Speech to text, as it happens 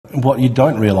what you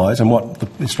don't realise, and what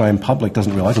the Australian public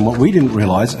doesn't realise, and what we didn't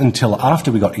realise until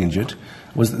after we got injured,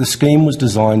 was that the scheme was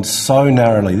designed so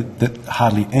narrowly that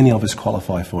hardly any of us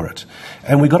qualify for it.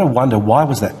 And we've got to wonder, why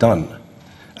was that done?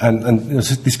 And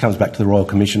this comes back to the Royal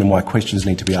Commission and why questions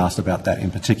need to be asked about that in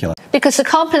particular. Because the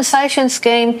compensation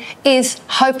scheme is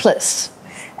hopeless.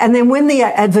 And then when the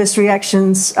adverse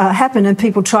reactions happen and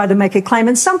people try to make a claim,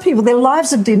 and some people, their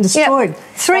lives have been destroyed. Yep.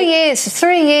 3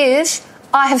 years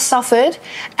I have suffered,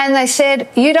 and they said,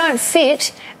 you don't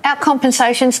fit our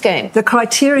compensation scheme. The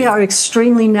criteria are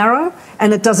extremely narrow,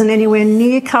 and it doesn't anywhere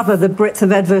near cover the breadth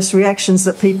of adverse reactions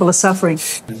that people are suffering.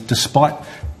 Despite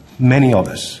many of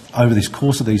us, over this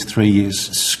course of these 3 years,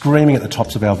 screaming at the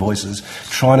tops of our voices,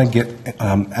 trying to get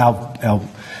our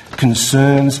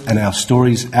concerns and our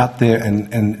stories out there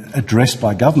and addressed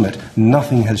by government,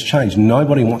 nothing has changed.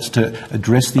 Nobody wants to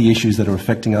address the issues that are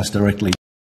affecting us directly.